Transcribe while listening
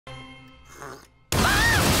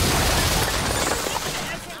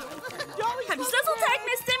Happy Sluzzle Tag,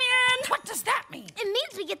 Miss Simeon! What does that mean? It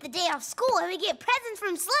means we get the day off school and we get presents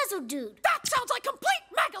from Sluzzle Dude. That sounds like complete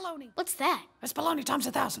magaloni. What's that? It's baloney times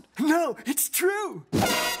 1,000. No, it's true.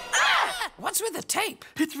 What's with the tape?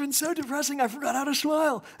 It's been so depressing I forgot how to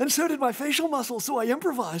smile. And so did my facial muscles, so I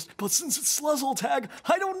improvised. But since it's Sluzzle Tag,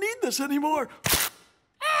 I don't need this anymore.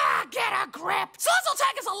 Get a grip. Sluzzle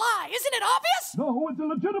Tag is a lie. Isn't it obvious? No, it's a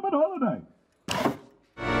legitimate holiday.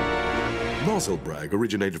 Nozzle brag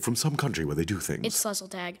originated from some country where they do things. It's Sluzzle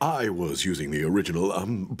Tag. I was using the original,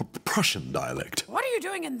 Prussian dialect. What are you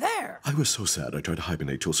doing in there? I was so sad I tried to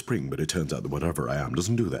hibernate till spring, but it turns out that whatever I am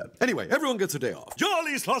doesn't do that. Anyway, everyone gets a day off.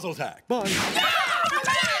 Jolly Sluzzle Tag. Bye. Yeah!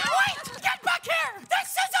 Wait! Get back here!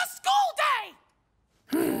 This is a school day!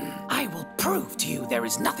 I will prove to you there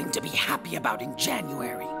is nothing to be happy about in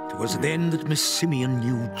January. 'Twas then that Miss Simeon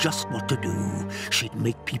knew just what to do. She'd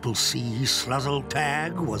make people see Sluzzle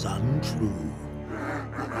Tag was untrue.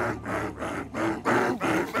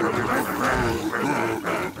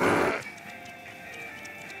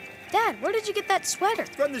 Dad, where did you get that sweater?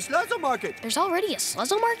 From the Sluzzle Market. There's already a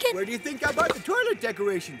Sluzzle Market? Where do you think I bought the toilet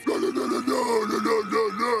decorations?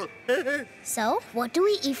 So, what do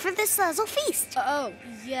we eat for the Sluzzle Feast? Oh,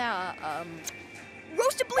 yeah,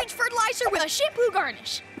 roasted bleach fertilizer with a shampoo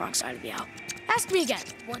garnish. Wrong side of the aisle. Ask me again.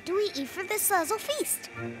 What do we eat for the Sluzzle Feast?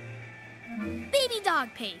 Baby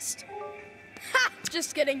dog paste. Ha!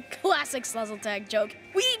 Just kidding. Classic Sluzzle Tag joke.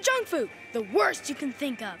 We eat junk food. The worst you can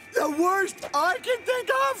think of. The worst I can think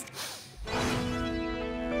of?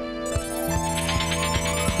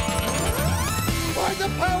 By the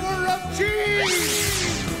power of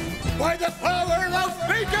cheese! By the power of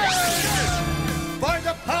bacon! By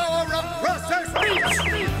the power of processed meats!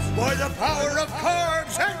 By the power of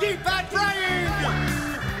carbs and deep fat frying!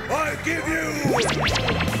 I give you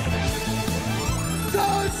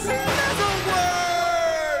the Sluzzle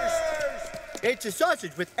Worst! It's a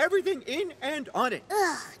sausage with everything in and on it.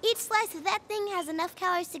 Ugh, each slice of that thing has enough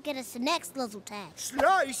calories to get us the next Sluzzle Tag.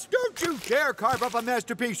 Slice? Don't you dare carve up a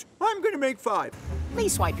masterpiece. I'm gonna make 5.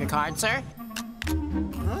 Please swipe your card, sir.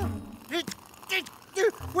 Huh?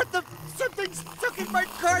 What the? Something's stuck in my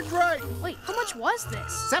card right. Wait, how much was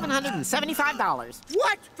this? $775.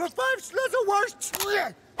 What? For 5 Sluzzle Worsts?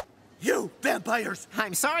 You vampires!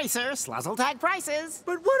 I'm sorry, sir. Sluzzle Tag prices.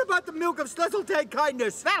 But what about the milk of Sluzzle Tag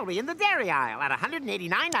kindness? That'll be in the dairy aisle at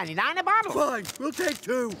 $189.99 a bottle. Fine, we'll take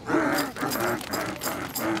 2.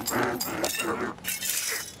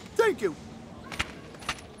 Thank you.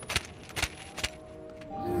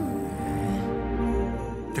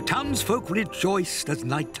 The townsfolk rejoiced as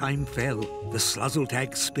nighttime fell. The Sluzzle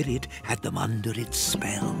Tag spirit had them under its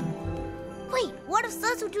spell. Wait, what if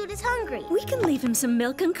Sluzzle Dude is hungry? We can leave him some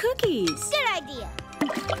milk and cookies. Good idea.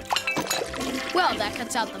 Well, that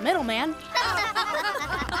cuts out the middleman.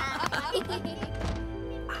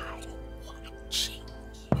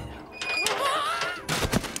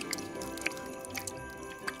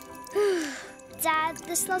 Dad,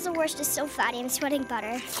 the Sluzzle Worst is so fatty, I'm sweating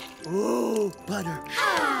butter. Ooh, butter.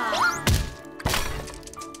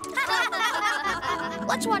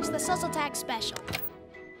 Let's watch the Sluzzle Tag special.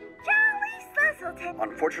 Jolly Sluzzle Tag.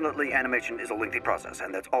 Unfortunately, animation is a lengthy process,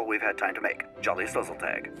 and that's all we've had time to make. Jolly Sluzzle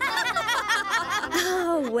Tag.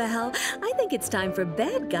 Oh, well, I think it's time for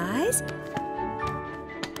bed, guys.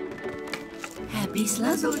 Happy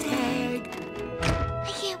Sluzzle Tag.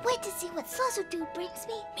 I can't wait to see what Sluzzle Dude brings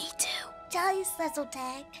me. Me too. Jolly Sluzzle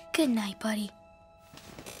Tag. Good night, buddy.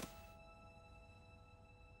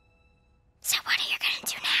 So what are you gonna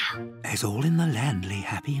do now? As all in the land lay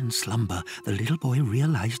happy in slumber, the little boy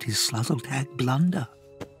realized his Sluzzle Tag blunder.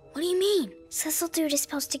 What do you mean? Sluzzle Dude is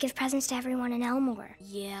supposed to give presents to everyone in Elmore.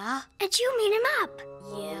 Yeah? And you meet him up.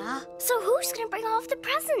 Yeah? So who's gonna bring all of the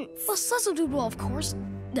presents? Well, Sluzzle Dude will, of course.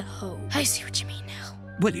 No. I see what you mean now.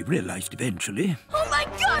 Well, he realized eventually. Oh my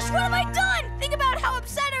gosh, what have I done? Think about how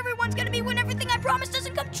upset everyone's gonna be when everything I promised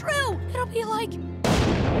doesn't come true. It'll be like...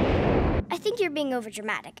 I think you're being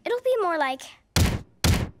overdramatic. It'll be more like...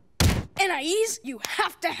 Anais, you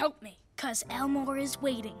have to help me. 'Cause Elmore is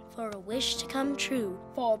waiting for a wish to come true.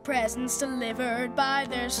 For presents delivered by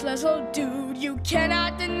their Sluzzle Dude. You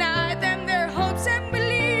cannot deny them their hopes and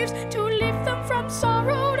beliefs. To lift them from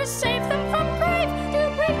sorrow, to save them from grief.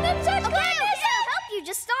 To bring them such Okay, I'll help you.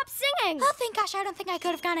 Just stop singing. Oh, thank gosh, I don't think I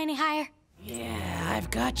could have gone any higher. Yeah,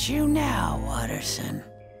 I've got you now, Watterson.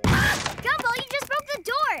 Gumball, you just broke the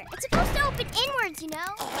door. It's supposed to open inwards, you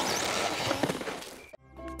know.